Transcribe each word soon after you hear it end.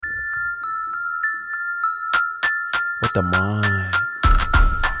the mind.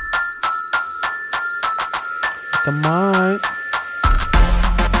 The mind.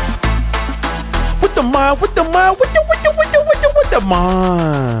 With the mind. With the mind. With the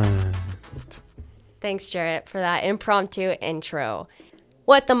mind. Thanks, Jarrett, for that impromptu intro.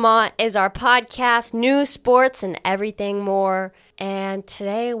 What the Mont is our podcast, news, sports, and everything more. And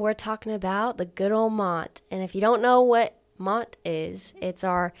today we're talking about the good old Mont. And if you don't know what Mont is, it's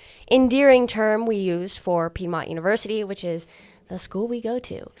our endearing term we use for Piedmont University, which is the school we go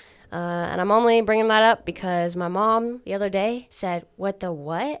to. And I'm only bringing that up because my mom the other day said, "What the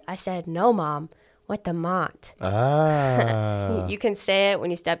what?" I said, "No, Mom, what the Mont." Ah. You can say it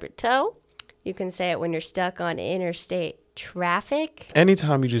when you stub your toe. You can say it when you're stuck on interstate traffic.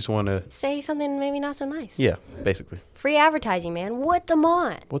 Anytime you just want to Say something maybe not so nice. Yeah, basically. Free advertising, man. What the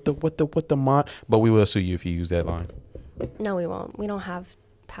Mont? What the mind? But we will sue you if you use that line. No, we won't. We don't have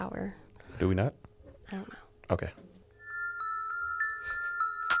power. Do we not? I don't know. Okay.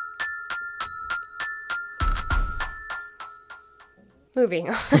 Moving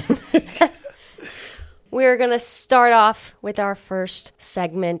on. We're going to start off with our first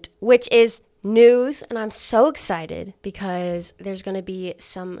segment, which is news. And I'm so excited because there's going to be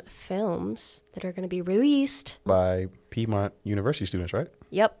some films that are going to be released By Piedmont University students, right?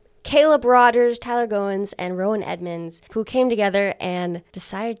 Yep. Caleb Rogers, Tyler Goins, and Rowan Edmonds, who came together and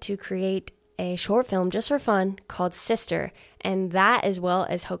decided to create a short film just for fun called Sister. And that, as well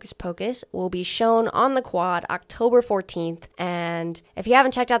as Hocus Pocus, will be shown on the Quad October 14th. And if you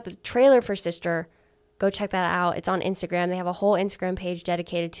haven't checked out the trailer for Sister, go check that out. It's on Instagram. They have a whole Instagram page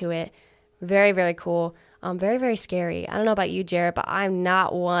dedicated to it. Very, very cool. Very, very scary. I don't know about you, Jared, but I'm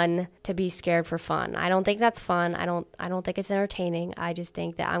not one to be scared for fun. I don't think that's fun. I don't think it's entertaining. I just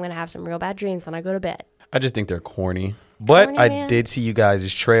think that I'm going to have some real bad dreams when I go to bed. I just think they're corny. But Corny, I man. did see you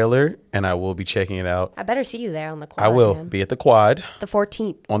guys' trailer, and I will be checking it out. I better see you there on the Quad. I will man. be at the Quad The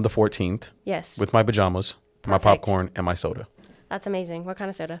 14th. on the 14th Yes. with my pajamas, my Perfect. popcorn, and my soda. That's amazing. What kind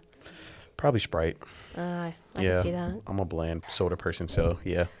of soda? Probably Sprite. I Yeah, can see that. I'm a bland soda person, so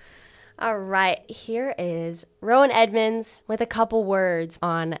yeah. All right. Here is Rowan Edmonds with a couple words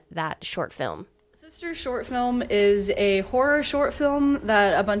on that short film. Sister short film is a horror short film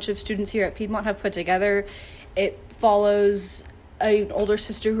that a bunch of students here at Piedmont have put together. It follows an older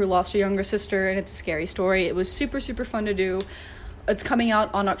sister who lost her younger sister, and it's a scary story. It was super, super fun to do. It's coming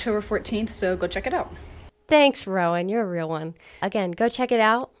out on October 14th, so go check it out. Thanks, Rowan. You're a real one. Again, go check it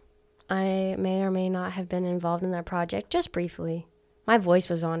out. I may or may not have been involved in that project, just briefly. My voice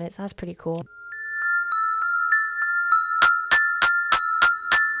was on it, so that's pretty cool.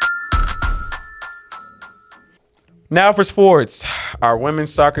 Now for sports. Our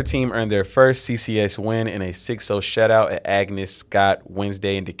women's soccer team earned their first CCS win in a 6-0 shutout at Agnes Scott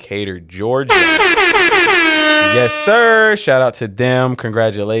Wednesday in Decatur, Georgia. Yes, sir. Shout out to them.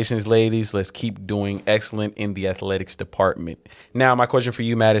 Congratulations, ladies. Let's keep doing excellent in the athletics department. Now, my question for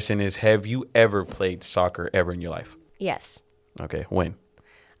you, Madison, is have you ever played soccer ever in your life? Yes. Okay, when?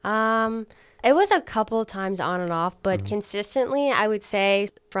 It was a couple times on and off, but consistently, I would say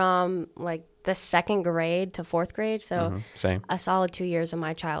from like the second grade to fourth grade. So Same. a solid 2 years of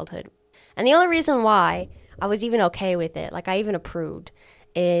my childhood. And the only reason why I was even okay with it, like I even approved,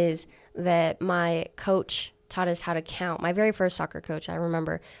 is that my coach taught us how to count. My very first soccer coach, I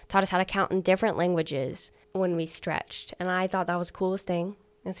remember, taught us how to count in different languages when we stretched. And I thought that was the coolest thing.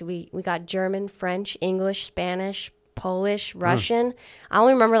 And so we got German, French, English, Spanish, Polish, Russian. I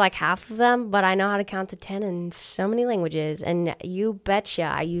only remember like half of them, but I know how to count to 10 in so many languages. And you betcha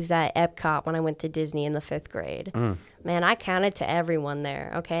I used that at Epcot when I went to Disney in the 5th grade. Man, I counted to everyone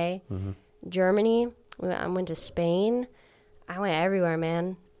there, okay? Germany, I went to Spain. I went everywhere,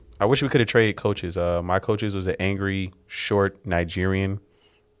 man. I wish we could have traded coaches. My coaches was an angry, short Nigerian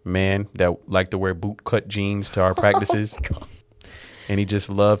man that liked to wear boot-cut jeans to our practices. And he just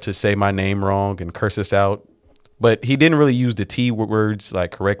loved to say my name wrong and curse us out. But he didn't really use the T words like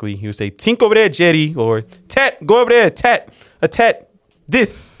correctly. He would say, "Tink over there, Jerry," or "Tat, go over there, Tat, a Tat,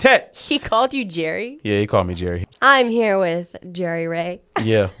 this, Tat." He called you Jerry? Yeah, he called me Jerry. I'm here with Jerry Ray.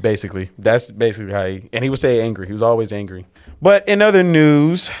 Yeah, basically. That's basically how and he would say angry. He was always angry. But in other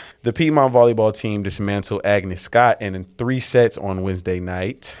news, the Piedmont volleyball team dismantled Agnes Scott in 3 sets on Wednesday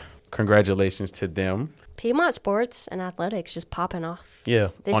night. Congratulations to them. Piedmont sports and athletics just popping off Yeah.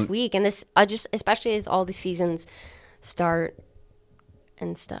 this week. And this, just especially as all the seasons start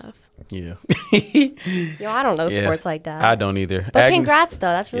and stuff. Yeah. I don't know Yeah. sports like that. I don't either. But congrats,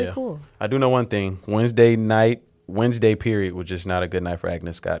 though. That's really Yeah. cool. I do know one thing. Wednesday period was just not a good night for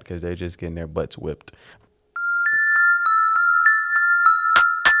Agnes Scott because they're just getting their butts whipped.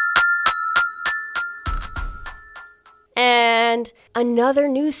 And another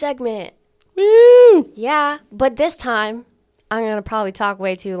new segment. Woo! Yeah, but this time I'm going to probably talk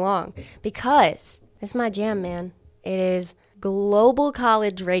way too long because it's my jam, man. It is Global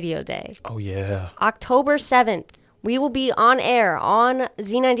College Radio Day. Oh, yeah. October 7th. We will be on air on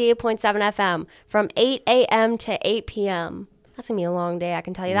Z98.7 FM from 8 a.m. to 8 p.m. That's going to be a long day, I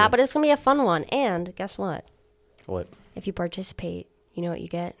can tell you that, but it's going to be a fun one. And guess what? What? If you participate, you know what you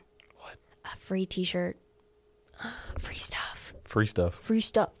get? What? A free t-shirt. Free stuff. Free stuff. Free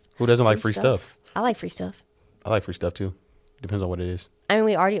stuff. Who doesn't like free stuff? I like free stuff. I like free stuff, too. Depends on what it is. I mean,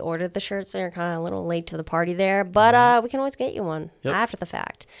 we already ordered the shirts, so you're kind of a little late to the party there. But we can always get you one after the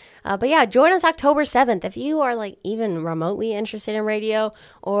fact. But yeah, join us October 7th. If you are like even remotely interested in radio,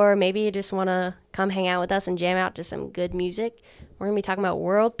 or maybe you just want to come hang out with us and jam out to some good music, we're going to be talking about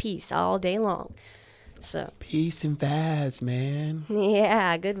world peace all day long. So Peace and vibes, man.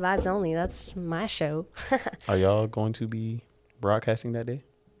 yeah, good vibes only. That's my show. Are y'all going to be broadcasting that day?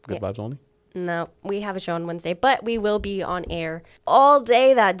 Good Yeah. vibes only? No, we have a show on Wednesday, but we will be on air all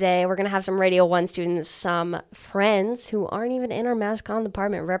day that day. We're going to have some Radio 1 students, some friends who aren't even in our mass comm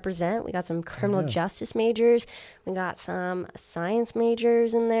department represent. We got some criminal justice majors. We got some science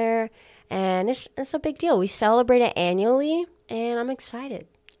majors in there. And it's a big deal. We celebrate it annually, and I'm excited.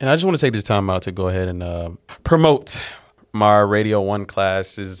 And I just want to take this time out to go ahead and promote my Radio 1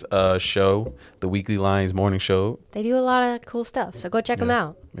 class's show, the Weekly Lions Morning Show. They do a lot of cool stuff, so go check them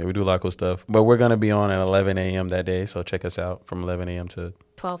out. Yeah, we do a lot of cool stuff. But we're going to be on at 11 a.m. that day, so check us out from 11 a.m. to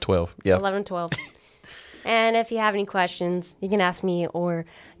 12. Yeah. 11, 12. And if you have any questions, you can ask me or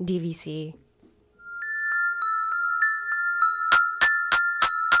DVC.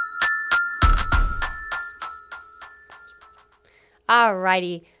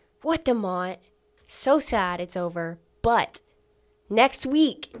 Alrighty. What the mont? So sad it's over. But next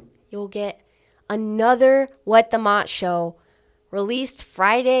week, you'll get another What the Mont show released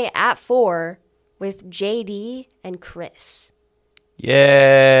Friday at 4 with JD and Chris.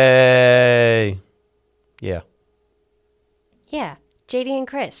 Yay! Yeah. Yeah, JD and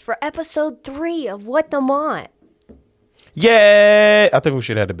Chris for episode 3 of What the Mont. Yay! I think we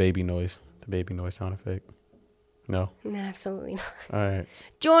should have the baby noise sound effect. No? No, absolutely not. All right.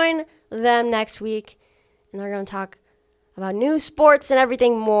 Join them next week, and they're going to talk about new sports and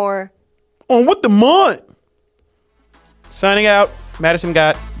everything more. On What the Mont! Signing out, Madison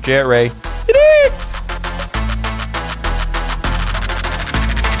Gott, Jarrett Ray.